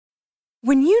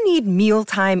When you need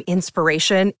mealtime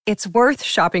inspiration, it's worth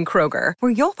shopping Kroger,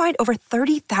 where you'll find over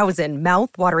 30,000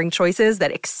 mouth-watering choices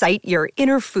that excite your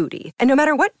inner foodie. And no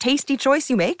matter what tasty choice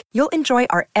you make, you'll enjoy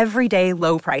our everyday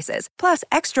low prices, plus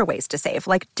extra ways to save,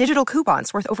 like digital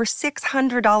coupons worth over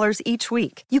 $600 each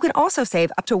week. You can also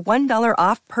save up to $1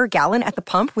 off per gallon at the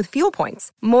pump with fuel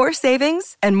points. More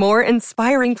savings and more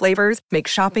inspiring flavors make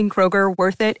shopping Kroger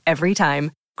worth it every time.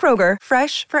 Kroger,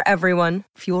 fresh for everyone.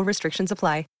 Fuel restrictions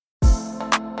apply.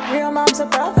 Real moms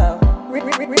of Bravo. Real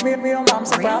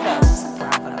moms of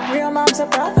Bravo. Real moms of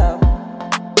Bravo.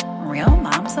 Real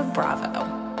moms of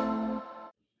Bravo.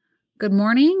 Good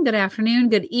morning, good afternoon,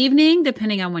 good evening,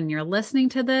 depending on when you're listening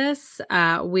to this.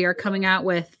 We are coming out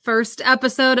with first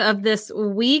episode of this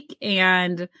week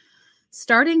and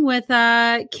starting with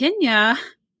Kenya,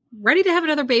 ready to have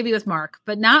another baby with Mark,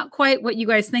 but not quite what you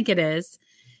guys think it is.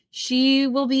 She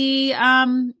will be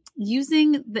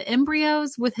using the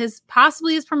embryos with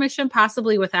possibly his permission,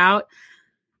 possibly without.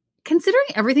 Considering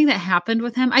everything that happened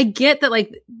with him, I get that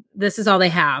like this is all they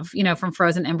have, from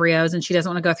frozen embryos, and she doesn't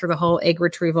want to go through the whole egg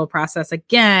retrieval process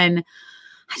again.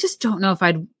 I just don't know if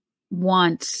I'd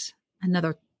want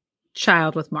another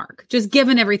child with Mark, just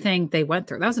given everything they went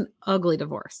through. That was an ugly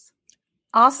divorce.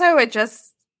 Also, it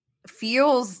just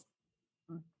feels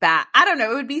bad. I don't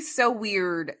know. It would be so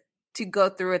weird to go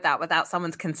through with that without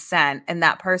someone's consent, and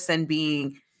that person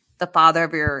being the father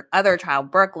of your other child,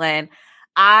 Brooklyn.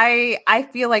 I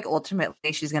feel like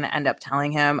ultimately she's going to end up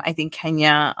telling him. I think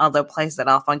Kenya, although plays it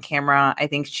off on camera, I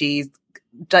think she's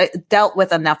dealt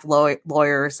with enough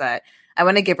lawyers that I'd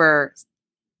like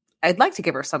to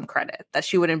give her some credit that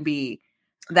she wouldn't be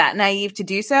that naive to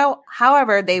do so.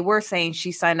 However, they were saying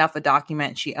she signed off a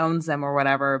document, she owns them or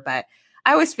whatever, but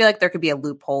I always feel like there could be a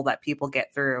loophole that people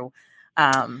get through.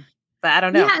 But I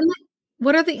don't know. Yeah, and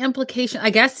what are the implications?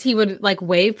 I guess he would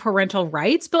waive parental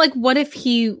rights, but what if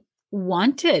he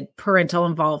wanted parental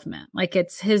involvement?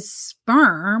 It's his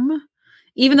sperm,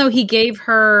 even though he gave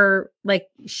her,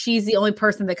 she's the only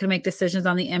person that could make decisions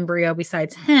on the embryo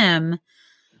besides him.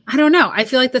 I don't know. I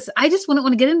feel like this, I just wouldn't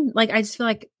want to get in. I just feel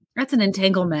like that's an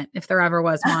entanglement if there ever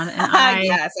was one. And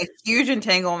yes, a huge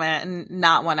entanglement and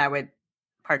not one I would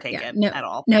partake in at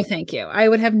all. No, thank you. I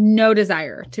would have no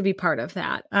desire to be part of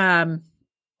that.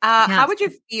 How would you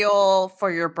feel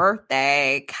for your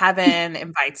birthday? Kevin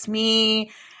invites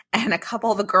me and a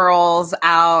couple of the girls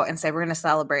out and say, we're going to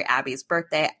celebrate Abby's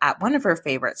birthday at one of her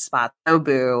favorite spots,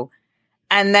 Nobu.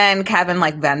 And then Kevin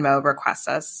Venmo requests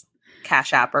us,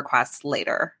 Cash App requests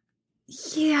later.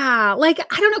 Yeah. I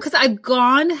don't know. Cause I've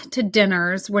gone to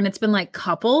dinners when it's been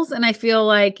couples, and I feel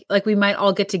like we might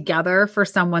all get together for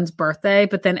someone's birthday,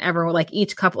 but then everyone,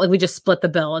 each couple, we just split the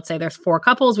bill. Let's say there's 4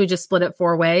 couples. We just split it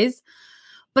 4 ways.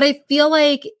 But I feel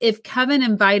like if Kevin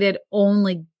invited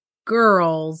only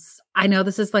girls, I know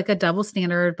this is a double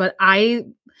standard, but I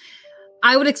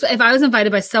would expect if I was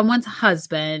invited by someone's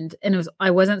husband and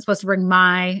I wasn't supposed to bring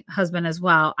my husband as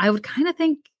well, I would kind of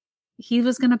think he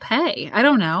was going to pay. I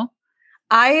don't know.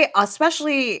 I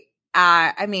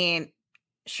mean,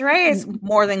 Sheree is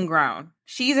more than grown.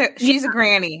 She's a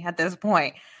granny at this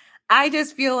point. I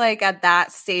just feel like at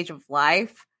that stage of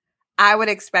life, I would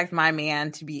expect my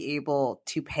man to be able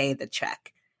to pay the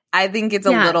check. I think it's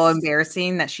a little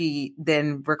embarrassing that she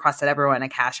then requested everyone a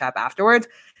Cash App afterwards.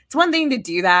 It's one thing to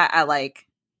do that at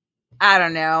I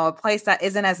don't know, a place that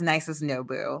isn't as nice as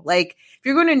Nobu. If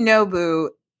you're going to Nobu,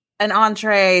 an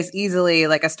entree is easily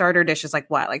a starter dish is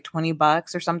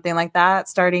 $20 or something like that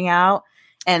starting out.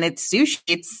 And it's sushi.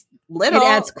 It's little. It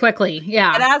adds quickly.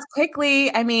 Yeah. It adds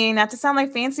quickly. I mean, not to sound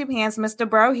like fancy pants, Mr.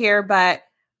 Bro here, but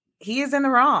he is in the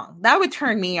wrong. That would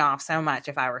turn me off so much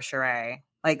if I were Sheree.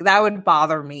 That would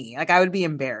bother me. I would be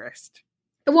embarrassed.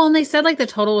 Well, and they said the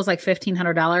total was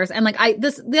 $1,500. And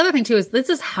the other thing too is this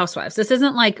is housewives. This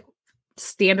isn't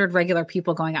standard regular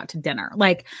people going out to dinner.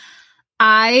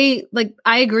 I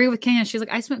agree with Kenya. She's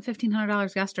I spent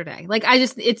 $1,500 yesterday.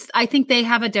 I think they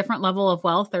have a different level of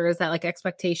wealth. There is that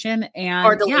expectation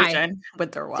or delusion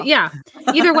with their wealth. Yeah.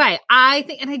 Either way, I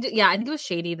think it was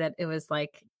shady that it was I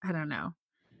don't know,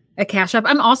 a Cash App.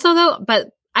 I'm also though, but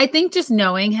I think just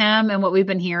knowing him and what we've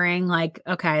been hearing,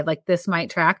 okay, this might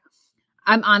track.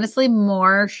 I'm honestly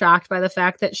more shocked by the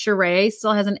fact that Sheree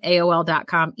still has an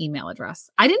AOL.com email address.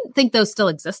 I didn't think those still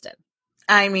existed.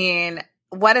 I mean,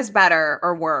 what is better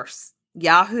or worse,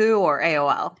 Yahoo or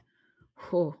AOL?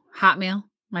 Ooh, Hotmail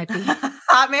might be.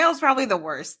 Hotmail is probably the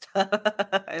worst.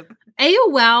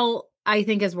 AOL, I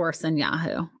think, is worse than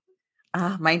Yahoo.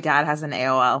 My dad has an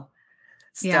AOL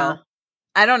still. Yeah.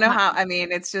 I don't know how. I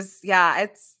mean, it's just,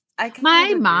 it's.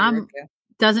 My mom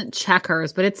doesn't check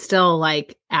hers, but it's still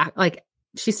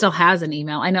she still has an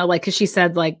email. I know, like, because she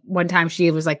said like one time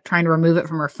she was like trying to remove it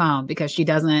from her phone because she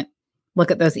doesn't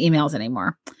look at those emails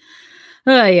anymore.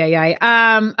 Oh,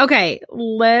 yeah. Okay,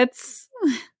 let's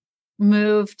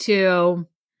move to,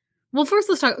 well, first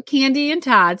let's talk Kandi and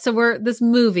Todd. So we're this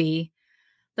movie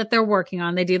that they're working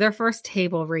on. They do their first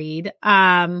table read.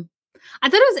 I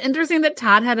thought it was interesting that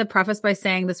Todd had a preface by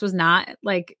saying this was not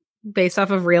like based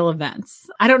off of real events.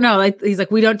 I don't know. Like he's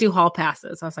like, we don't do hall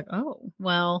passes. I was like, oh,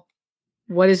 well,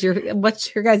 what's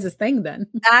your guys' thing then?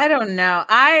 I don't know.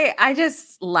 I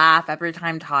just laugh every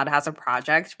time Todd has a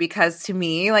project because to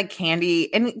me, like Kandi,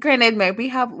 and granted, maybe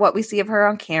have what we see of her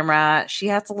on camera, she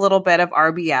has a little bit of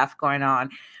RBF going on,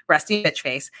 resting bitch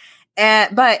face.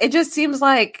 But it just seems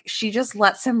like she just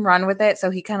lets him run with it. So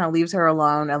he kind of leaves her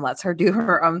alone and lets her do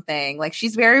her own thing. Like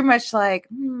she's very much like,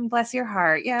 bless your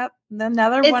heart. Yep.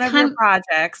 Another one of your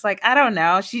projects. Like, I don't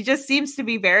know. She just seems to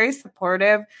be very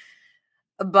supportive.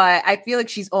 But I feel like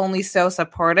she's only so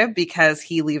supportive because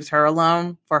he leaves her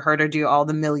alone for her to do all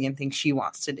the million things she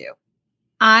wants to do.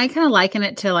 I kind of liken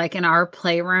it to like in our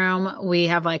playroom, we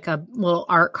have like a little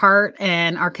art cart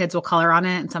and our kids will color on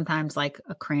it. And sometimes like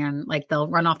a crayon, like they'll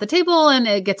run off the table and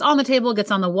it gets on the table, gets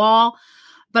on the wall.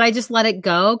 But I just let it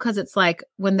go because it's like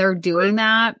when they're doing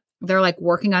that, they're like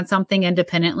working on something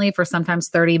independently for sometimes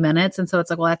 30 minutes. And so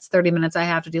it's like, well, that's 30 minutes I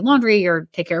have to do laundry or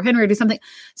take care of Henry or do something.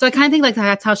 So I kind of think like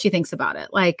that's how she thinks about it.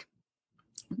 Like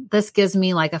this gives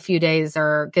me like a few days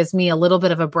or gives me a little bit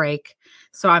of a break.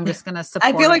 So I'm just going to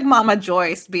support. I feel like Mama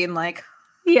Joyce being like,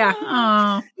 yeah,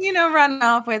 run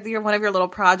off with one of your little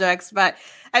projects. But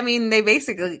I mean, they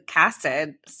basically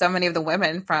casted so many of the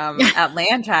women from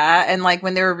Atlanta. And like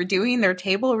when they were doing their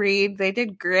table read, they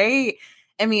did great.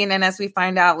 I mean, and as we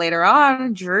find out later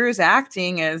on, Drew's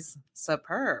acting is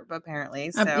superb,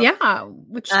 apparently. So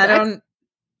which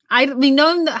I mean,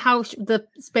 knowing how the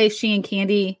space she and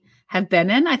Kandi have been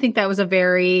in, I think that was a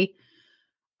very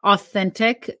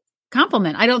authentic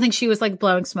compliment. I don't think she was like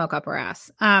blowing smoke up her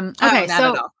ass. Okay,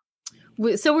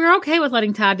 so we're okay with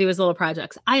letting Todd do his little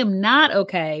projects. I am not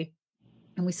okay,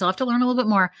 and we still have to learn a little bit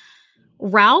more.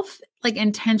 Ralph like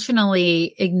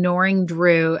intentionally ignoring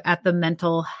Drew at the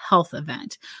mental health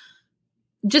event.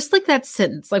 Just like that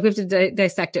sentence, like we have to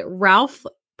dissect it. Ralph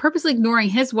purposely ignoring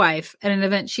his wife at an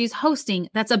event she's hosting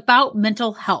that's about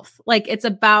mental health. Like it's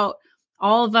about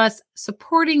all of us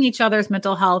supporting each other's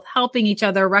mental health, helping each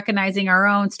other, recognizing our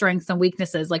own strengths and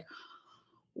weaknesses. Like,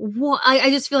 well, I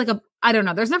just feel like, I don't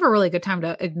know. There's never really a good time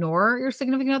to ignore your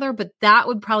significant other, but that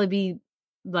would probably be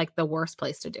like the worst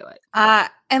place to do it.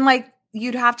 And like,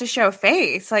 you'd have to show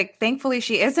face. Like, thankfully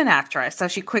she is an actress. So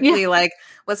she quickly like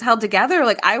was held together.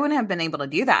 Like I wouldn't have been able to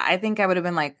do that. I think I would have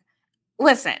been like,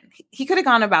 listen, he could have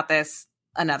gone about this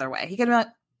another way. He could have been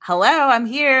like, hello, I'm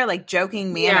here, like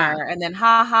joking manner. And then,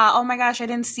 oh my gosh, I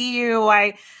didn't see you.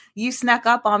 You snuck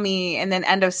up on me, and then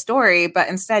end of story. But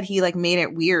instead he like made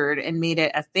it weird and made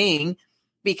it a thing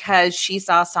because she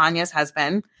saw Sonya's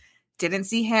husband, didn't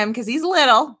see him because he's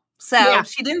little. So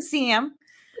she didn't see him.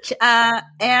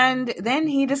 And then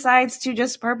he decides to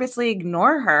just purposely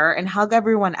ignore her and hug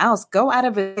everyone else, go out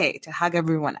of his way to hug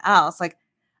everyone else. Like,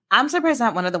 I'm surprised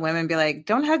not one of the women be like,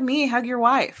 don't hug me, hug your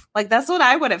wife. Like, that's what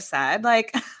I would have said.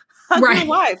 Like, hug your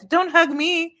wife. Don't hug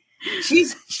me.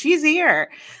 She's here.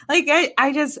 Like,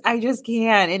 I just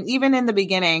can't. And even in the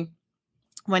beginning,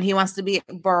 when he wants to be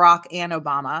Barack and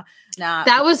Obama,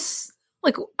 that was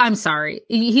like, I'm sorry.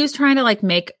 He was trying to like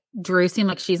make Drew seem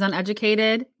like she's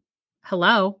uneducated.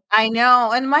 Hello. I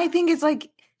know. And my thing is like,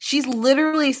 she's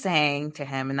literally saying to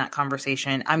him in that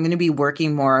conversation, I'm going to be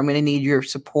working more. I'm going to need your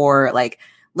support. Like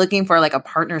looking for like a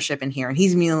partnership in here. And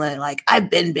he's being like, I've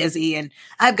been busy and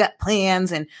I've got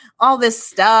plans and all this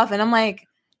stuff. And I'm like,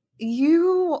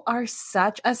 you are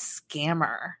such a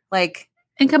scammer. Like,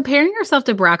 and comparing yourself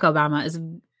to Barack Obama is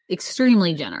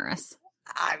extremely generous.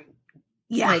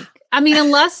 Like, I mean,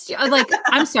 unless like,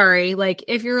 I'm sorry, like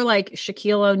if you're like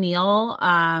Shaquille O'Neal,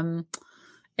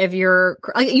 if you're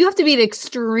like, you have to be an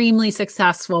extremely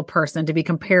successful person to be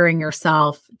comparing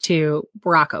yourself to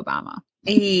Barack Obama.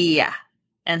 Yeah.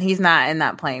 And he's not in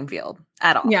that playing field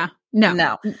at all. Yeah. No,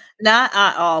 not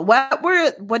at all. What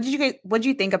did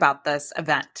you think about this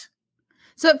event?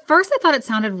 So at first I thought it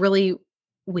sounded really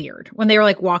weird when they were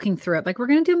like walking through it. Like, we're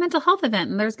going to do a mental health event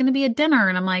and there's going to be a dinner.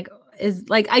 And I'm like,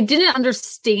 I didn't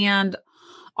understand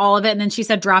all of it. And then she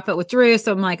said, drop it with Drew.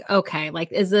 So I'm like, okay,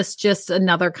 like, is this just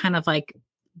another kind of like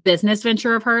business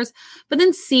venture of hers? But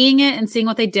then seeing it and seeing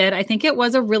what they did, I think it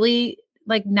was a really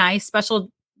like nice,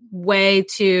 special way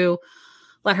to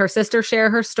let her sister share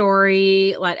her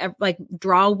story, like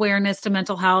draw awareness to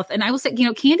mental health. And I will say,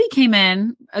 Candy came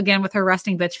in again with her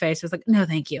resting bitch face. It was like, no,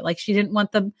 thank you. Like she didn't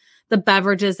want the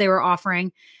beverages they were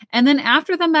offering. And then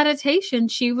after the meditation,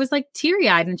 she was like teary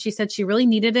eyed and she said she really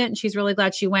needed it. And she's really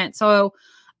glad she went. So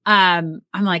I'm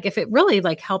like, if it really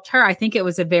like helped her, I think it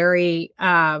was a very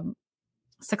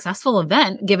successful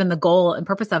event given the goal and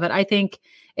purpose of it. I think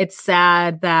it's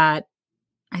sad that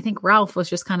I think Ralph was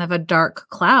just kind of a dark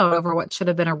cloud over what should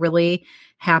have been a really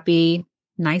happy,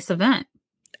 nice event.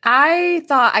 I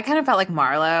kind of felt like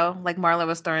Marlo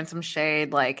was throwing some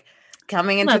shade, like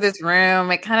coming into this room.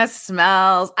 It kind of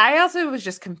smells. I also was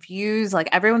just confused. Like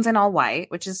everyone's in all white,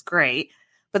 which is great,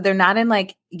 but they're not in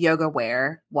like yoga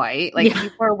wear white. Like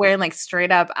people are wearing like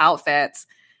straight up outfits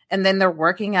and then they're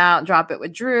working out, Drop It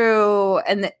with Drew.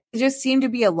 And it just seemed to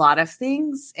be a lot of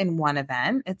things in one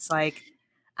event. It's like,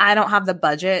 I don't have the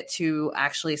budget to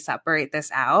actually separate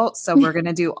this out. So we're going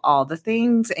to do all the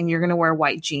things and you're going to wear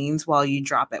white jeans while you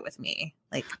drop it with me.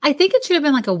 Like, I think it should have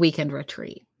been like a weekend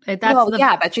retreat.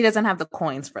 But she doesn't have the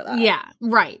coins for that. Yeah,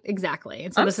 right. Exactly.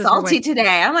 And so I'm salty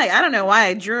today. I'm like, I don't know why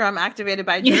I'm activated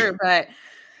by Drew, but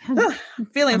I'm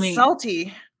feeling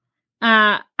salty.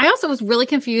 I also was really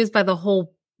confused by the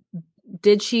whole,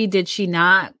 did she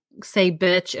not say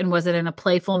bitch? And was it in a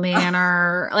playful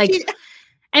manner?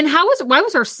 And why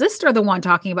was her sister the one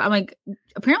talking about? I'm like,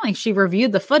 apparently she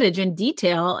reviewed the footage in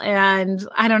detail. And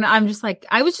I don't know. I'm just like,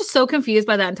 I was just so confused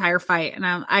by that entire fight. And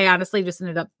I honestly just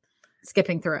ended up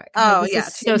skipping through it. Oh, it yeah.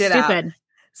 So stupid.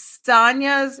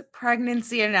 Sonya's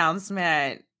pregnancy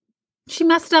announcement. She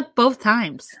messed up both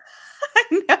times.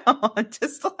 I know.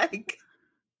 Just like.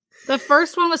 The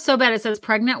first one was so bad. It says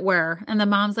pregnant where? And the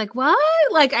mom's like, what?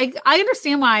 Like, I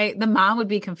understand why the mom would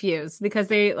be confused because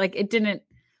it didn't.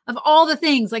 Of all the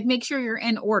things, like make sure you're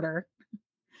in order.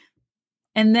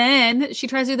 And then she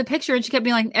tries to do the picture and she kept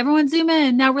being like, everyone zoom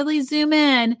in. Now really zoom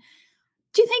in.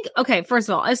 Do you think, okay, first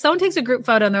of all, if someone takes a group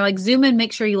photo and they're like, zoom in,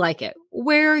 make sure you like it.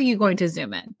 Where are you going to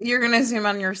zoom in? You're going to zoom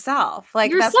on yourself.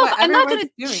 Like yourself. That's what I'm not going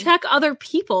to doing. check other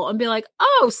people and be like,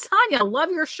 oh, Sonya, love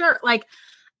your shirt. Like,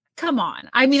 come on.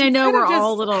 I mean, I know we're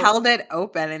all a little held it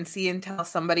open and see until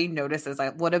somebody notices.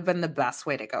 Like, would have been the best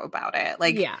way to go about it.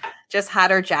 Like, just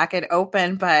had her jacket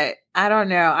open, but I don't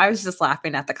know. I was just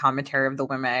laughing at the commentary of the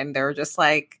women. They were just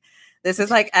like, this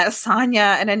is like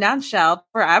Sonya in a nutshell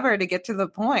forever to get to the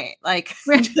point. Like,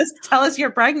 just tell us you're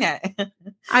pregnant.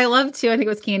 I love too. I think it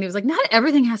was Candy. It was like, not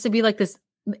everything has to be like this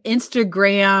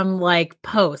Instagram like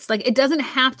post. Like, it doesn't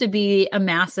have to be a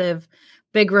massive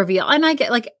big reveal. And I get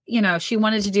like, she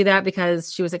wanted to do that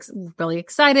because she was really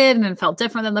excited and it felt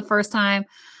different than the first time.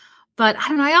 But I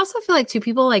don't know. I also feel like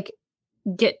people like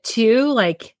get too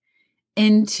like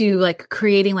into like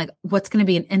creating like what's going to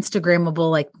be an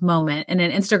Instagrammable like moment and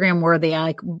an Instagram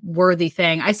worthy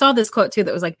thing. I saw this quote too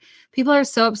that was like, people are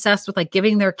so obsessed with like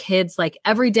giving their kids like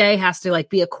every day has to like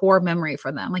be a core memory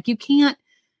for them. Like you can't.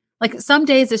 Like some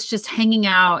days it's just hanging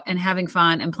out and having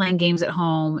fun and playing games at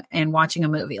home and watching a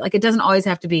movie. Like it doesn't always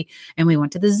have to be, and we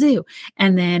went to the zoo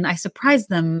and then I surprised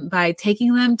them by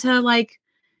taking them to like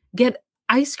get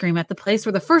ice cream at the place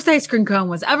where the first ice cream cone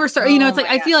was ever started. It's like,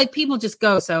 I feel like people just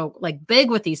go so like big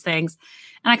with these things.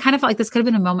 And I kind of felt like this could have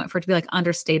been a moment for it to be like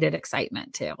understated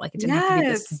excitement too. Like it didn't have to be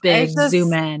this big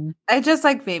zoom in. It just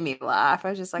like made me laugh. I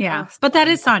was just like, yeah, but that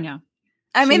is Sonya.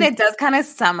 I mean, it does kind of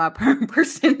sum up her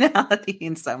personality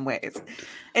in some ways.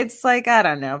 It's like, I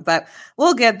don't know, but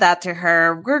we'll get that to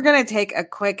her. We're going to take a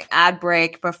quick ad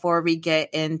break before we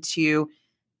get into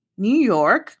New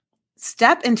York.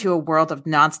 Step into a world of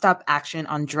nonstop action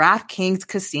on DraftKings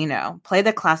Casino. Play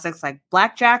the classics like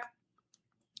blackjack,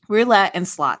 roulette, and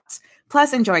slots.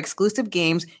 Plus, enjoy exclusive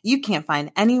games you can't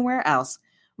find anywhere else.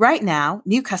 Right now,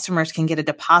 new customers can get a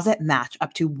deposit match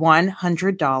up to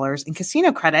 $100 in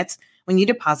casino credits when you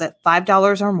deposit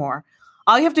 $5 or more.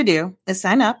 All you have to do is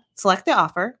sign up, select the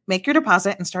offer, make your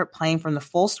deposit, and start playing from the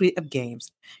full suite of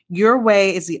games. Your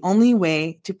way is the only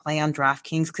way to play on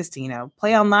DraftKings Casino.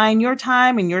 Play online your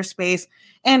time and your space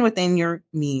and within your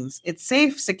means. It's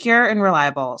safe, secure, and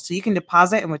reliable, so you can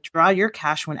deposit and withdraw your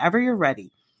cash whenever you're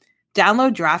ready.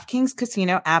 Download DraftKings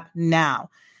Casino app now.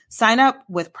 Sign up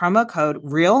with promo code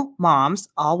REALMOMS,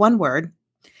 all one word,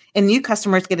 and new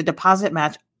customers get a deposit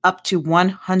match up to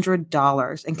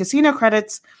 $100 and casino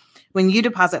credits when you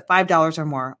deposit $5 or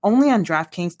more. Only on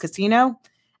DraftKings Casino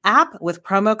app with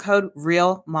promo code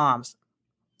REALMOMS.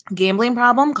 Gambling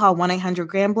problem? Call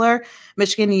 1-800-GAMBLER.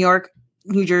 Michigan, New York,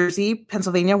 New Jersey,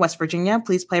 Pennsylvania, West Virginia.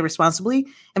 Please play responsibly.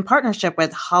 In partnership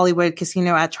with Hollywood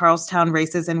Casino at Charlestown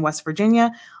Races in West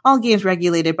Virginia. All games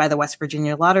regulated by the West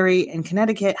Virginia Lottery. In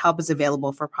Connecticut, help is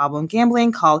available for problem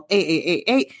gambling. Call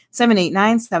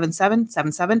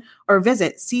 888-789-7777 or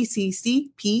visit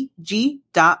cccpg.org.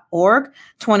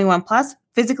 21 plus,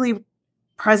 physically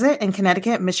present in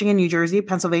Connecticut, Michigan, New Jersey,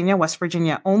 Pennsylvania, West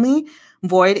Virginia only.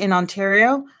 Void in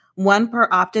Ontario. 1 per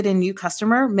opted in new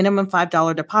customer, minimum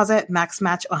 $5 deposit, max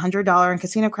match $100 in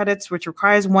casino credits, which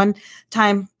requires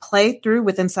one-time play through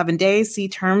within 7 days. See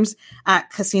terms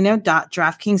at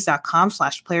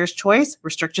casino.draftkings.com/players choice.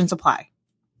 Restrictions apply.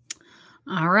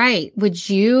 All right. Would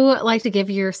you like to give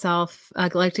your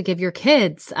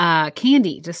kids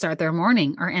candy to start their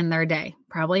morning or end their day?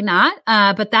 Probably not.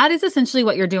 But that is essentially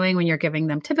what you're doing when you're giving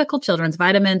them typical children's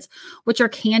vitamins, which are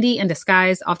candy in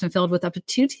disguise, often filled with up to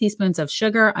 2 teaspoons of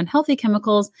sugar, unhealthy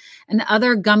chemicals, and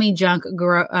other gummy junk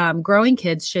growing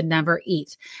kids should never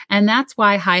eat. And that's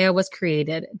why Hiya was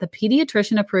created, the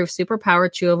pediatrician-approved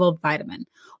superpowered chewable vitamin.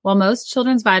 While most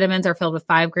children's vitamins are filled with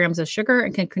 5 grams of sugar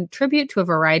and can contribute to a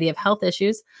variety of health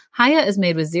issues, Hiya is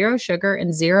made with 0 sugar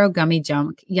and 0 gummy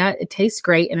junk, yet it tastes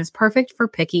great and is perfect for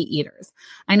picky eaters.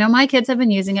 I know my kids have been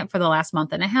using it for the last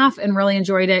month and a half and really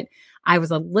enjoyed it. I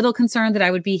was a little concerned that I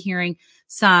would be hearing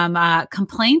some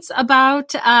complaints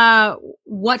about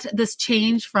what this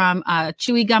change from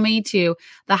chewy gummy to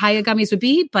the Hiya gummies would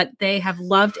be, but they have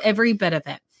loved every bit of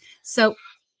it. So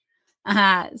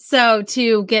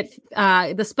to get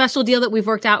the special deal that we've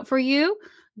worked out for you,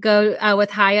 go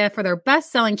with Hiya for their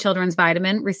best-selling children's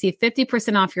vitamin. Receive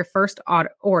 50% off your first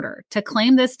order. To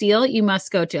claim this deal, you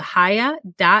must go to Hiya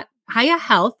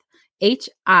Health,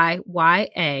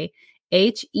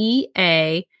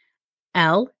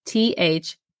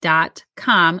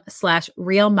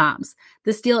 HIYAHEALTH.com/realmoms.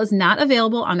 This deal is not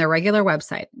available on their regular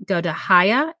website. Go to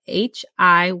Hiya,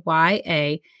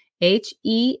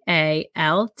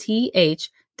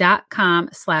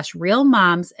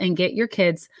 HIYAHEALTH.com/realmoms and get your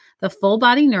kids the full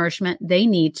body nourishment they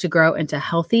need to grow into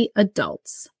healthy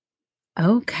adults.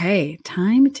 Okay,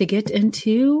 time to get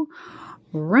into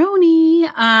Roni.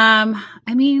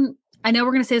 I know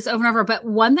we're going to say this over and over, but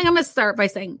one thing I'm going to start by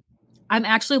saying, I'm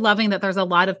actually loving that there's a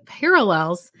lot of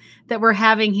parallels that we're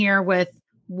having here with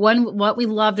what we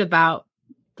loved about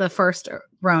the first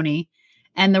Roni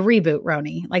and the reboot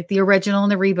Roni, like the original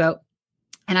and the reboot.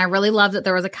 And I really love that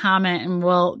there was a comment, and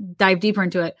we'll dive deeper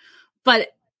into it. But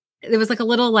it was like a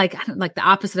little like the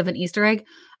opposite of an Easter egg.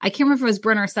 I can't remember if it was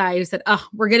Bryn or Sai who said, "Oh,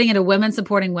 we're getting into women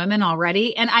supporting women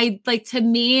already." And to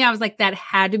me, I was like, that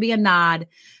had to be a nod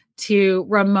to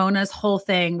Ramona's whole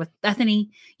thing with Bethany.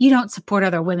 You don't support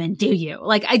other women, do you?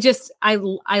 Like, I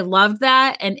loved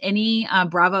that. And any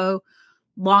Bravo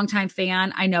longtime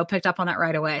fan I know picked up on that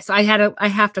right away. So I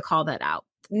have to call that out.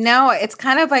 No, it's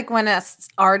kind of like when an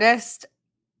artist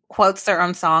quotes their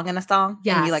own song in a song.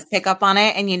 Yes. And you like pick up on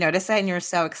it and you notice it and you're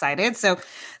so excited. So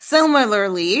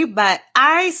similarly, but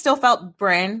I still felt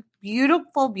Bryn,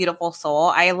 beautiful, beautiful soul.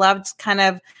 I loved kind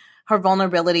of her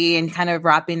vulnerability and kind of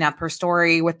wrapping up her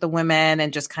story with the women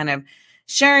and just kind of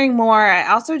sharing more. I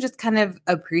also just kind of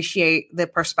appreciate the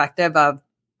perspective of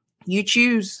you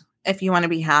choose if you want to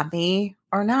be happy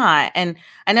or not. And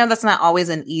I know that's not always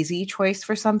an easy choice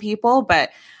for some people,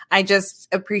 but I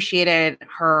just appreciated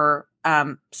her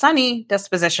sunny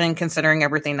disposition considering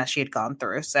everything that she had gone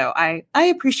through. So I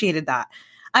appreciated that.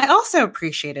 I also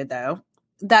appreciated, though,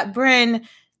 that Bryn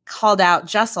called out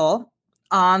Jessel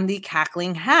on the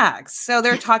cackling hags. So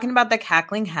they're talking about the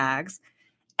cackling hags,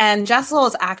 and Jessel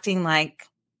is acting like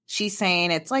she's saying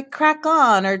it's like crack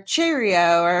on or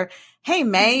Cheerio or hey,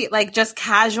 mate, like just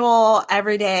casual,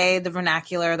 everyday, the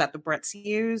vernacular that the Brits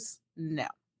use. No.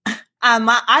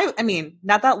 I mean,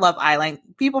 not that Love Island.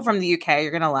 People from the UK, you're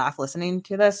going to laugh listening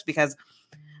to this because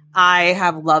I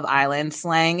have Love Island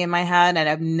slang in my head and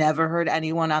I've never heard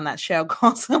anyone on that show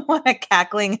call someone a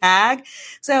cackling hag.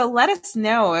 So let us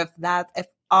know if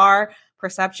our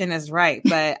perception is right.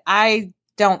 But I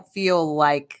don't feel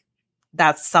like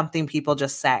that's something people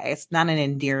just say. It's not an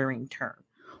endearing term.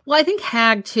 Well, I think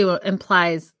hag too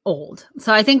implies old.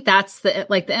 So I think that's the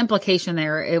implication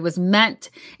there. It wasn't meant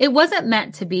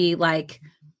to be like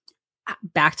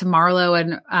back to Marlo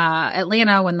and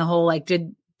Atlanta when the whole like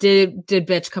did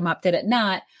bitch come up, did it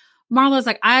not? Marlo's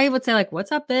like, I would say like,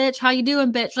 what's up, bitch? How you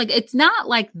doing, bitch? Like, it's not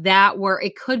like that where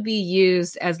it could be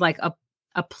used as like a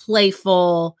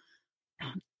playful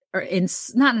or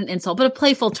not an insult, but a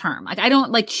playful term. Like, I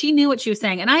don't like, she knew what she was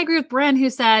saying. And I agree with Bren who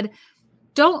said,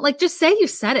 don't like, just say you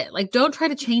said it. Like, don't try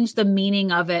to change the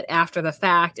meaning of it after the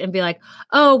fact and be like,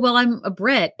 oh, well, I'm a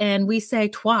Brit and we say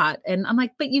twat. And I'm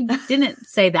like, but you didn't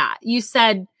say that. You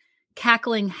said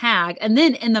cackling hag. And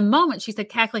then in the moment she said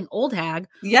cackling old hag,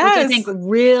 Yes. which I think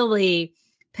really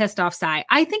pissed off Sai.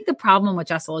 I think the problem with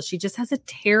Jessel is she just has a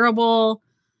terrible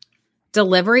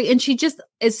delivery, and she just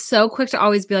is so quick to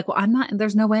always be like, well,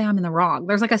 there's no way I'm in the wrong.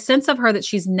 There's like a sense of her that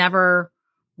she's never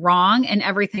wrong, and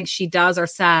everything she does or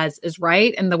says is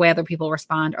right, and the way other people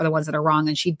respond are the ones that are wrong,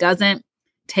 and she doesn't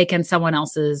take in someone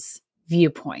else's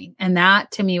viewpoint. And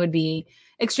that to me would be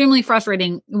extremely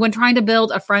frustrating when trying to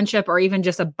build a friendship or even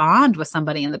just a bond with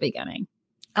somebody in the beginning.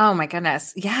 Oh my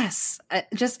goodness. Yes.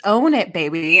 Just own it,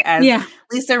 baby. As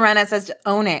Lisa Rinna says,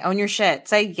 own it. Own your shit.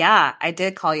 Say, yeah, I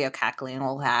did call you a cackling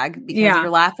old hag because your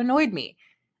laugh annoyed me.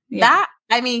 Yeah.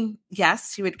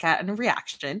 Yes, she would get a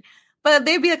reaction. But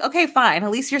they'd be like, okay, fine. At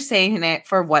least you're saying it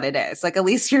for what it is. Like, at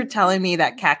least you're telling me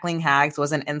that cackling hags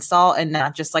was an insult and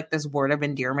not just like this word of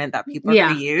endearment that people are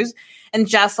going to use. And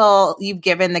Jessel, you've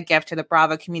given the gift to the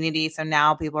Bravo community. So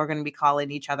now people are going to be calling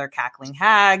each other cackling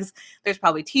hags. There's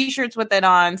probably t-shirts with it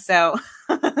on. So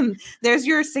there's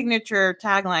your signature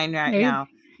tagline right now.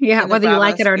 Yeah, whether you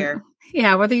like it or not.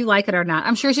 Yeah, whether you like it or not.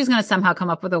 I'm sure she's going to somehow come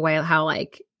up with a way of how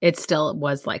like it still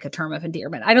was like a term of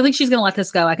endearment. I don't think she's going to let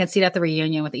this go. I can see it at the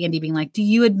reunion with Andy being like, do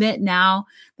you admit now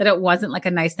that it wasn't like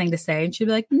a nice thing to say? And she'd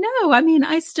be like, no, I mean,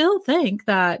 I still think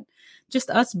that just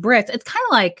us Brits, it's kind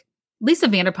of like Lisa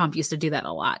Vanderpump used to do that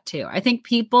a lot too. I think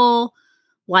people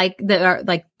like that are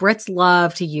like Brits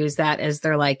love to use that as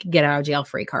their like get out of jail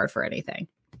free card for anything.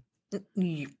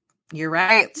 You're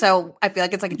right. So I feel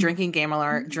like it's like a drinking game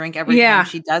alert. Drink every time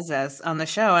she does this on the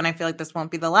show. And I feel like this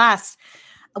won't be the last.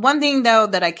 One thing, though,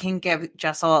 that I can give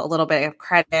Jessel a little bit of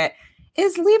credit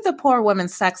is leave the poor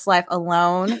woman's sex life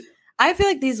alone. I feel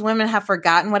like these women have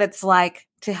forgotten what it's like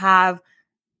to have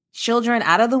children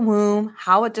out of the womb,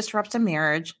 how it disrupts a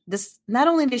marriage. This, not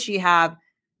only did she have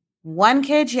one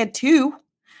kid, she had two.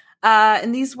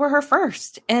 And these were her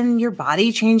first. And your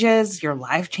body changes, your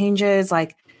life changes.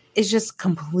 Like, it's just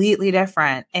completely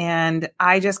different. And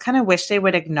I just kind of wish they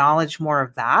would acknowledge more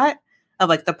of that, of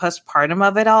like the postpartum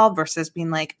of it all versus being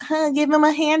like, give him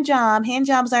a hand job. Hand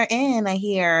jobs are in, I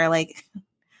hear. Like,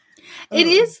 it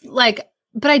is like,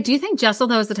 but I do think Jessel,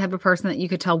 though, is the type of person that you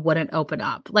could tell wouldn't open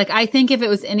up. Like, I think if it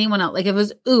was anyone else, like if it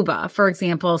was Uba, for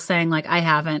example, saying like, I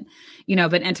haven't,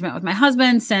 been intimate with my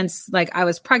husband since like I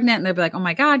was pregnant, and they'd be like, oh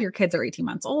my God, your kids are 18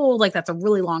 months old. Like, that's a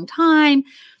really long time.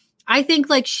 I think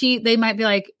like they might be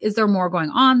like, is there more going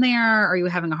on there? Are you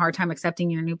having a hard time accepting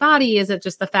your new body? Is it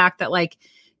just the fact that like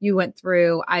you went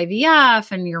through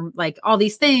IVF and you're like all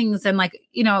these things and like,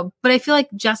 but I feel like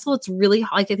Jessel, it's really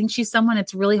like, I think she's someone,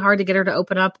 it's really hard to get her to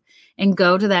open up and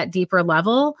go to that deeper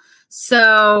level.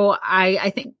 So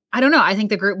I think, I don't know. I think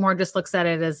the group more just looks at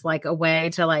it as like a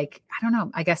way to like, I don't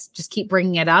know, I guess just keep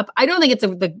bringing it up. I don't think it's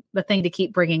the thing to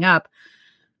keep bringing up.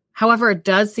 However, it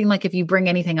does seem like if you bring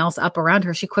anything else up around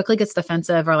her, she quickly gets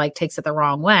defensive or like takes it the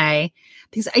wrong way.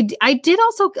 Because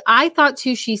I thought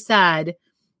too, she said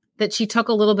that she took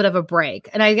a little bit of a break.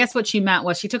 And I guess what she meant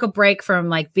was she took a break from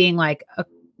like being like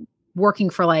working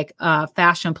for like a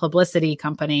fashion publicity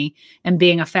company and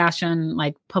being a fashion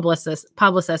like publicist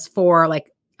for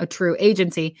like a true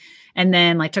agency. And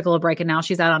then like took a little break and now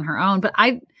she's out on her own. But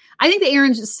I think that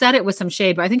Erin just said it with some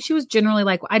shade, but I think she was generally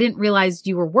like, I didn't realize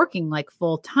you were working like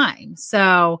full time.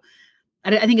 So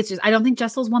I think it's just, I don't think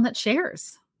Jessel's one that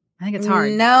shares. I think it's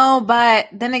hard. No, but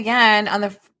then again, on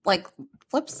the like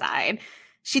flip side,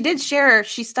 she did share,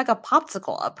 she stuck a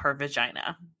popsicle up her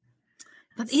vagina.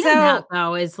 But even that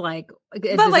though is like,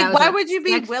 but like, why would you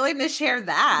be willing to share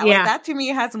that? Yeah. Like, that to me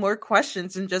has more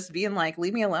questions than just being like,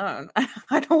 leave me alone.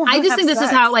 I don't want I just think this is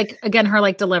how like, again, her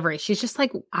like delivery, she's just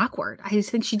like awkward. I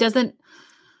just think she doesn't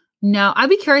know. I'd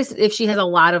be curious if she has a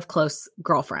lot of close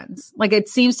girlfriends. Like, it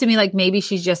seems to me like maybe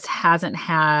she just hasn't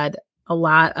had a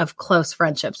lot of close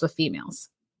friendships with females.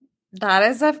 That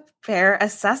is a fair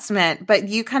assessment, but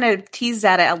you kind of teased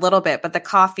at it a little bit, but the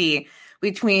coffee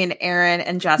between Erin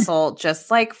and Jessel, just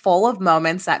like full of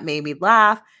moments that made me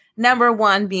laugh. Number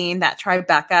one being that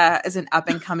Tribeca is an up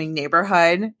and coming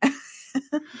neighborhood.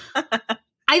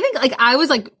 I think like I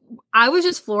was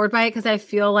just floored by it because I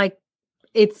feel like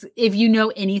it's, if you know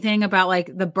anything about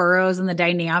like the boroughs and the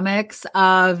dynamics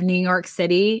of New York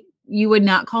City, you would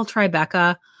not call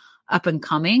Tribeca up and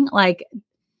coming. Like,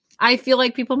 I feel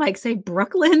like people might say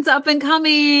Brooklyn's up and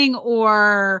coming,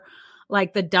 or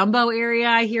like the Dumbo area.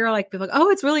 I hear like people like, oh,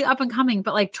 it's really up and coming,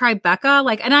 but like Tribeca,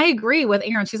 like, and I agree with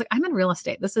Erin. She's like, I'm in real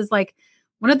estate. This is like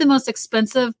one of the most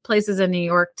expensive places in New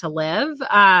York to live.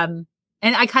 And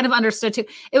I kind of understood too.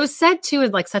 It was said too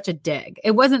as like such a dig.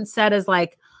 It wasn't said as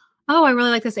like, oh, I really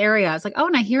like this area. It's like, oh,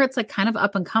 and I hear it's like kind of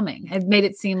up and coming. It made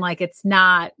it seem like it's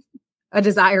not a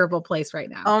desirable place right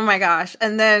now. Oh my gosh.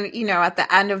 And then, at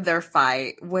the end of their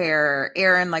fight where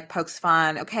Aaron like pokes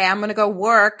fun, okay, I'm going to go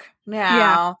work now.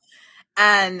 Yeah.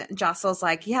 And Jossel's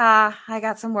like, yeah, I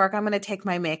got some work. I'm going to take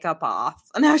my makeup off.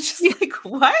 And I was just like,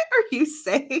 what are you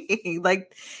saying?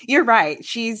 Like, you're right.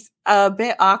 She's a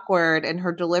bit awkward and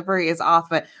her delivery is off,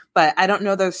 but I don't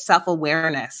know there's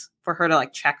self-awareness for her to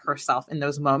like check herself in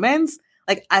those moments.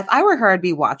 Like if I were her, I'd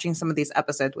be watching some of these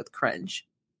episodes with cringe.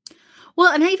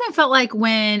 Well, and I even felt like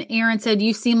when Aaron said,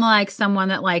 you seem like someone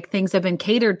that like things have been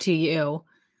catered to you,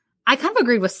 I kind of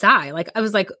agreed with Sai. Like, I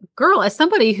was like, girl, as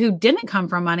somebody who didn't come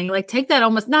from money, like take that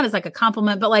almost not as like a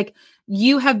compliment, but like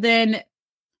you have been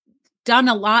done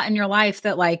a lot in your life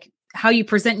that like how you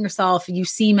present yourself, you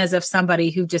seem as if somebody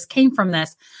who just came from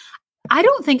this. I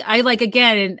don't think I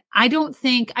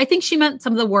think she meant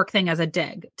some of the work thing as a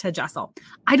dig to Jessel.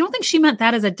 I don't think she meant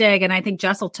that as a dig. And I think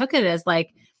Jessel took it as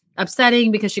like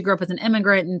upsetting because she grew up as an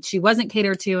immigrant and she wasn't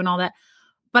catered to and all that.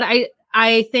 But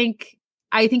I think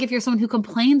if you're someone who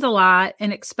complains a lot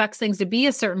and expects things to be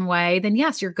a certain way, then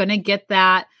yes, you're going to get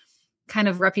that kind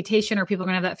of reputation, or people are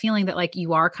going to have that feeling that like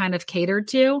you are kind of catered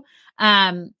to.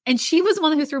 And she was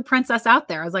one who threw princess out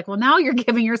there. I was like, well, now you're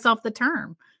giving yourself the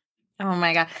term. Oh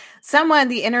my God.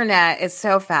 the internet is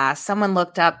so fast. Someone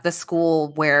looked up the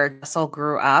school where Jessel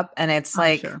grew up, and it's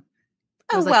like Sure.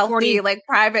 a was like wealthy, 40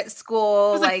 private school.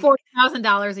 It was like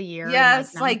 $40,000 a year.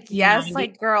 Yes, in, yes,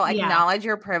 1990. girl, Yeah. acknowledge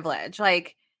your privilege.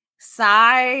 Like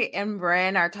Sai and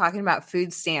Bryn are talking about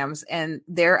food stamps and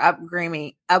their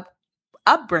upbringing.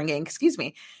 Excuse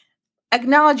me.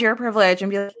 Acknowledge your privilege and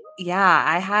be like, yeah,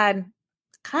 I had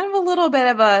kind of a little bit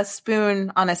of a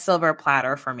spoon on a silver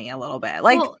platter for me, a little bit.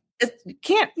 Like, you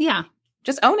can't. Yeah.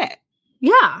 Just own it.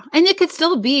 Yeah. And it could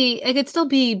still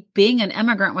be being an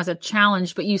immigrant was a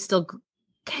challenge, but you still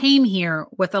came here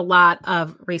with a lot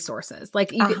of resources. Like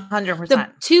 100%. The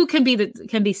two can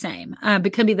be same.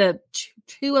 But can be the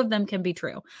two of them can be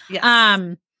true.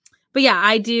 Yes. But yeah,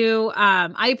 I do.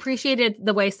 I appreciated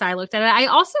the way Sai looked at it. I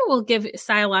also will give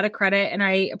Sai a lot of credit, and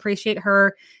I appreciate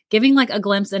her giving like a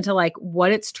glimpse into like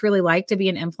what it's truly like to be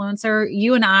an influencer.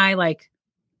 You and I like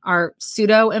are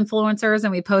pseudo influencers,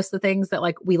 and we post the things that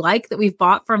like we like that we've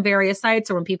bought from various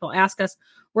sites, or when people ask us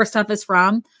where stuff is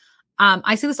from.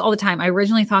 I say this all the time. I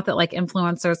originally thought that like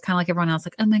influencers, kind of like everyone else,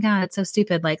 like, oh my God, it's so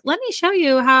stupid. Like, let me show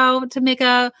you how to make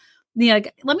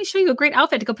let me show you a great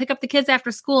outfit to go pick up the kids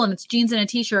after school, and it's jeans and a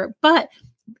t-shirt. But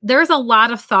there's a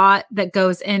lot of thought that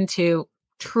goes into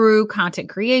true content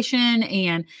creation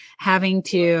and having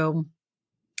to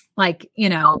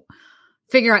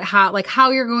figure out how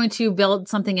you're going to build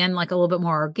something in like a little bit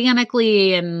more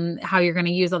organically, and how you're going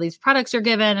to use all these products you're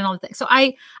given and all the things. So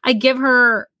I give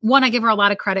her a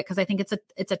lot of credit because I think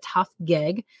it's a tough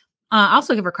gig. I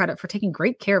also give her credit for taking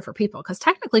great care for people, because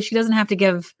technically she doesn't have to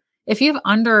give, if you have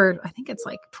under, I think it's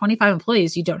like 25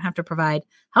 employees, you don't have to provide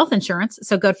health insurance.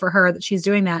 So good for her that she's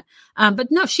doing that. But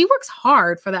no, she works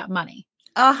hard for that money.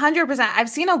 100%. I've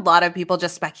seen a lot of people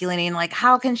just speculating, like,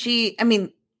 how can she,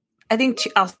 I think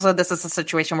also this is a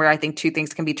situation where I think two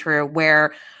things can be true,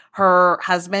 where her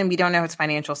husband, we don't know his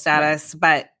financial status,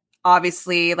 but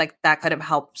obviously like that could have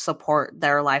helped support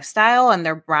their lifestyle and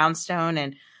their brownstone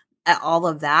and all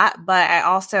of that. But I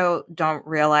also don't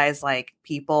realize like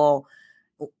people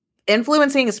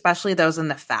influencing, especially those in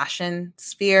the fashion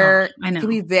sphere, I know, can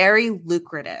be very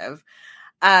lucrative.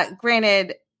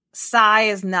 Granted, Sai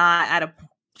is not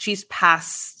she's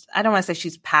past, I don't want to say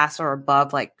she's past or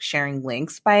above like sharing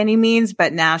links by any means,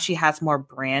 but now she has more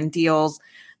brand deals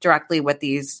directly with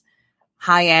these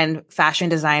high-end fashion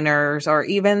designers or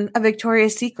even a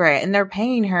Victoria's Secret, and they're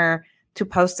paying her to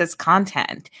post this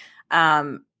content.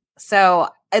 So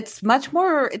it's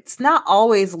not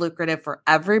always lucrative for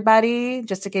everybody,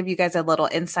 just to give you guys a little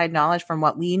inside knowledge from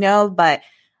what we know. But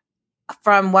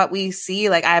from what we see,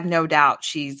 like, I have no doubt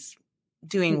she's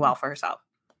doing well for herself.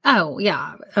 Oh,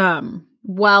 yeah.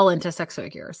 Well into six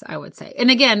figures, I would say. And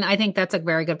again, I think that's a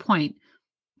very good point.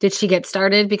 Did she get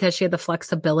started because she had the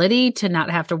flexibility to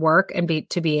not have to work and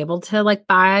to be able to like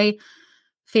buy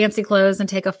fancy clothes and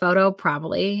take a photo?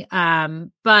 Probably.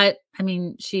 But I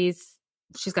mean, she's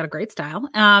got a great style,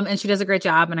 and she does a great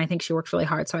job. And I think she works really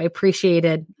hard. So I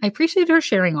appreciated her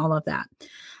sharing all of that.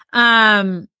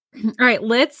 All right,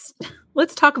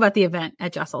 let's talk about the event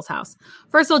at Jessel's house.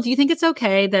 First of all, do you think it's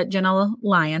okay that Jenna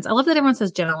Lyons, I love that everyone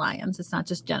says Jenna Lyons, it's not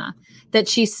just Jenna, that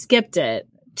she skipped it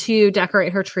to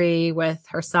decorate her tree with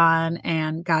her son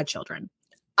and godchildren?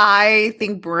 I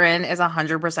think Bryn is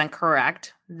 100%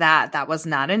 correct that was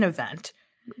not an event.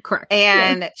 Correct.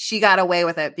 And yeah. She got away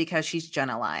with it because she's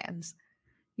Jenna Lyons.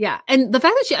 Yeah. And the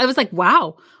fact that I was like,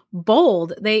 wow,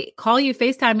 bold. They call you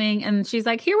FaceTiming and she's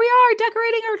like, here we are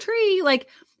decorating our tree. Like,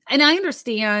 and I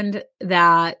understand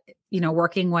that,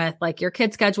 working with like your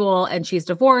kid schedule, and she's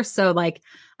divorced. So like,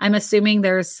 I'm assuming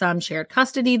there's some shared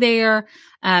custody there.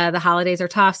 The holidays are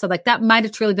tough. So like that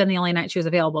might've truly been the only night she was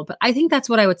available. But I think that's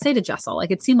what I would say to Jessel. Like,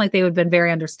 it seemed like they would have been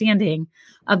very understanding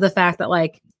of the fact that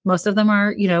like most of them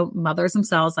are, mothers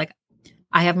themselves. Like,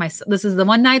 this is the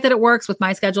one night that it works with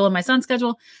my schedule and my son's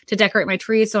schedule to decorate my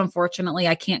tree. So unfortunately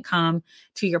I can't come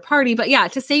to your party. But yeah,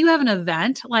 to say you have an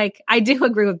event, like I do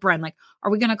agree with Bren. Like, are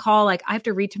we going to call, like, I have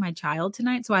to read to my child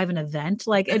tonight, so I have an event?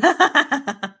 Like, it's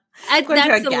that's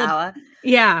a gala.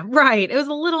 Yeah, right. It was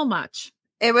a little much.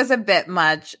 It was a bit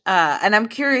much. And I'm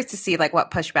curious to see like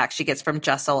what pushback she gets from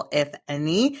Jessel, if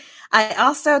any. I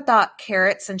also thought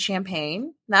carrots and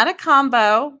champagne, not a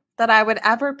combo that I would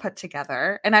ever put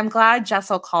together. And I'm glad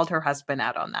Jessel called her husband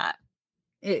out on that.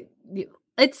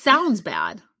 It sounds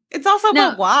bad. It's also,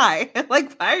 but why?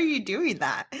 Like, why are you doing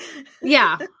that?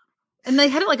 Yeah. And they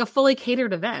had it like a fully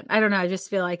catered event. I don't know. I just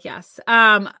feel like, yes.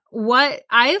 So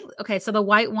the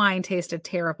white wine tasted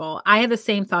terrible. I had the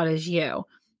same thought as you.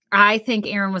 I think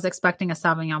Aaron was expecting a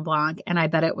Sauvignon Blanc, and I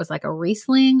bet it was like a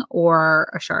Riesling or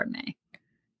a Chardonnay.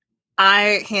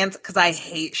 Because I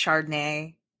hate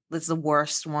Chardonnay. It's the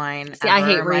worst wine ever, I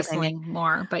hate Riesling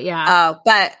more, but yeah.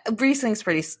 But Riesling's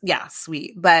pretty,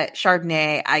 sweet. But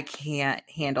Chardonnay, I can't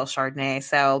handle Chardonnay.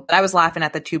 So, but I was laughing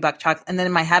at the $2 chuck. And then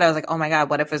in my head, I was like, oh my God,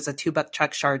 what if it was a $2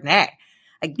 chuck Chardonnay?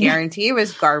 I guarantee it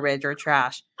was garbage or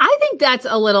trash. I think that's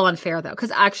a little unfair though,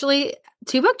 because actually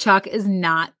 $2 chuck is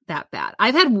not that bad.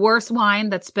 I've had worse wine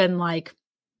that's been like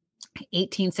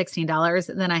 $18,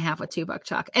 $16 than I have a $2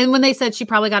 chuck. And when they said she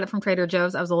probably got it from Trader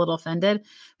Joe's, I was a little offended,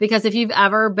 because if you've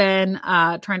ever been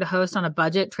trying to host on a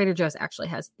budget, Trader Joe's actually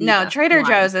has Trader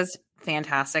Joe's is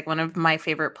fantastic. One of my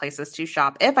favorite places to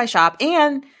shop if I shop.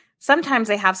 And sometimes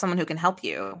they have someone who can help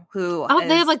you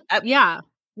they have like, yeah.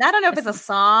 I don't know if it's a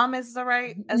somm is the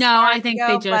right. I think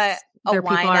they just, a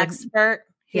wine expert.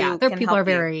 Yeah. Their people are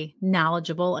very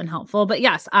knowledgeable and helpful, but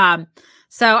yes.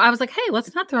 So I was like, hey,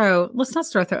 let's not throw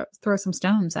some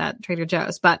stones at Trader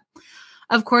Joe's. But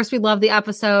of course, we love the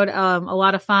episode. A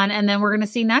lot of fun. And then we're going to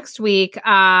see next week.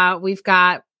 We've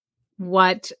got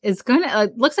what is going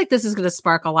to, looks like this is going to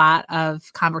spark a lot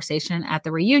of conversation at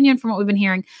the reunion from what we've been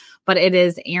hearing. But it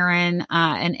is Aaron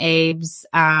and Abe's,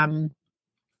 not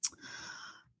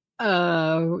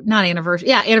anniversary.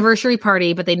 Yeah, anniversary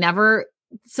party. But they never.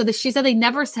 She said they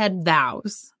never said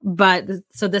vows, but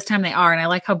so this time they are. And I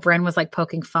like how Bren was like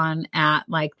poking fun at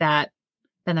like that.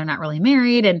 Then they're not really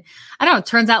married. And I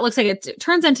don't know, looks like it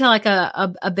turns into like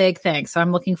a big thing. So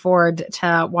I'm looking forward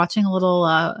to watching a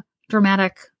little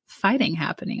dramatic fighting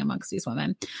happening amongst these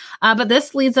women. But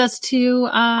this leads us to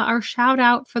our shout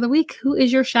out for the week. Who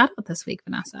is your shout out this week,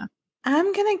 Vanessa?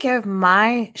 I'm going to give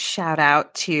my shout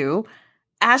out to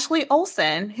Ashley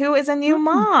Olsen, who is a new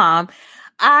mom.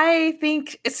 I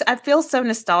feel so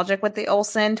nostalgic with the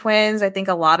Olsen twins. I think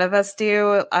a lot of us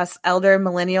do. Us elder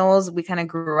millennials, we kind of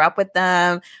grew up with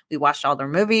them. We watched all their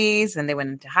movies, and they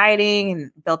went into hiding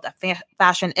and built a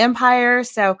fashion empire.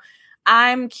 So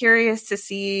I'm curious to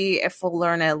see if we'll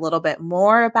learn a little bit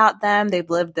more about them. They've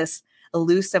lived this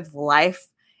elusive life.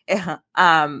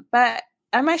 But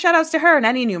my shout outs to her and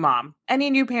any new mom,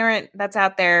 any new parent that's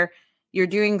out there. You're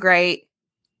doing great.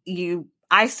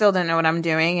 I still don't know what I'm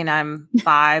doing, and I'm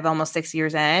 5, almost 6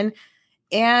 years in,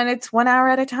 and it's 1 hour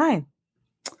at a time.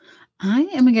 I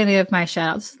am going to give my shout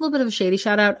out. This is a little bit of a shady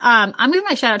shout out. I'm going to give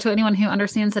my shout out to anyone who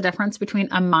understands the difference between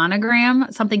a monogram,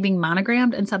 something being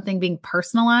monogrammed, and something being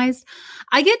personalized.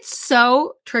 I get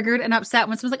so triggered and upset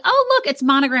when someone's like, oh, look, it's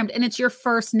monogrammed and it's your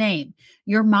first name.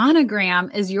 Your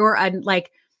monogram is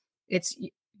it's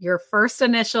your first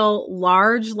initial,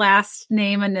 large last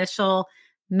name initial,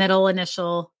 middle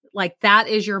initial. Like that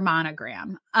is your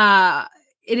monogram.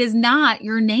 It is not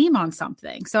your name on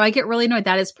something. So I get really annoyed.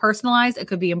 That is personalized. It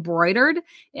could be embroidered,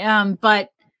 but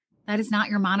that is not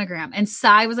your monogram. And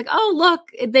Sai was like, oh,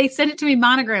 look, they sent it to me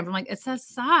monogrammed. I'm like, it says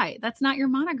Sai. That's not your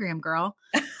monogram, girl.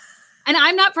 And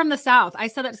I'm not from the South. I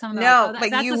said that to some of them. No,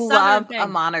 but you love a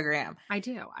monogram. I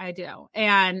do.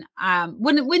 And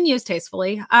wouldn't use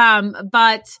tastefully.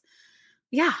 But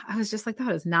yeah, I was just like,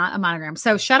 that is not a monogram.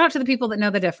 So shout out to the people that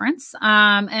know the difference.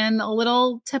 And a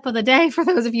little tip of the day for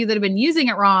those of you that have been using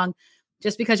it wrong,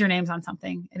 just because your name's on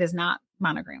something, it is not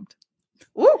monogrammed.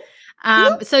 Woo.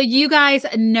 So you guys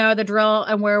know the drill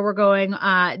and where we're going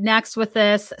next with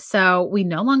this. So we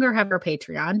no longer have our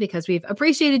Patreon because we've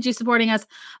appreciated you supporting us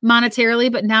monetarily,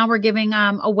 but now we're giving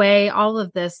away all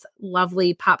of this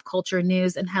lovely pop culture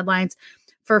news and headlines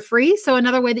for free. So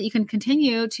another way that you can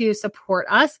continue to support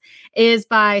us is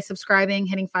by subscribing,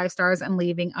 hitting 5 stars, and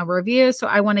leaving a review. So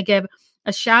I want to give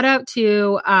a shout out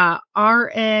to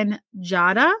RN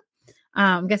Jada.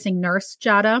 I'm guessing Nurse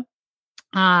Jada,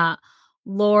 Laurashla,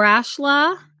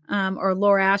 or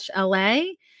Laurash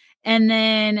LA, and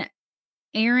then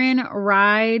Aaron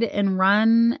Ride and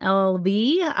Run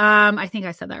LV. I think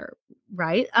I said that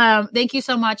right. Thank you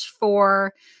so much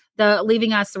for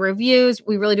leaving us the reviews.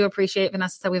 We really do appreciate.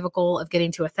 Vanessa said we have a goal of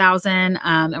getting to 1,000,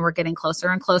 and we're getting closer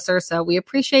and closer. So we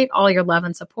appreciate all your love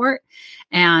and support.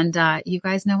 And you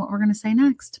guys know what we're going to say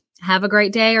next. Have a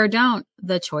great day, or don't.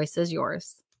 The choice is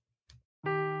yours.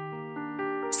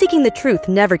 Seeking the truth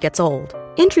never gets old.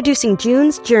 Introducing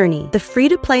June's Journey, the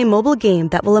free-to-play mobile game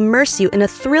that will immerse you in a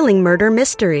thrilling murder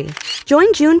mystery.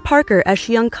 Join June Parker as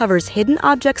she uncovers hidden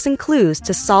objects and clues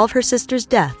to solve her sister's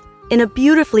death in a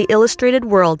beautifully illustrated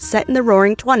world set in the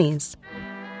Roaring 20s.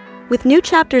 With new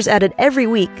chapters added every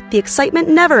week, the excitement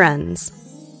never ends.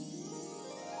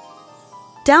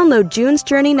 Download June's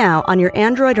Journey now on your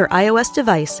Android or iOS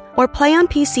device, or play on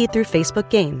PC through Facebook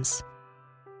Games.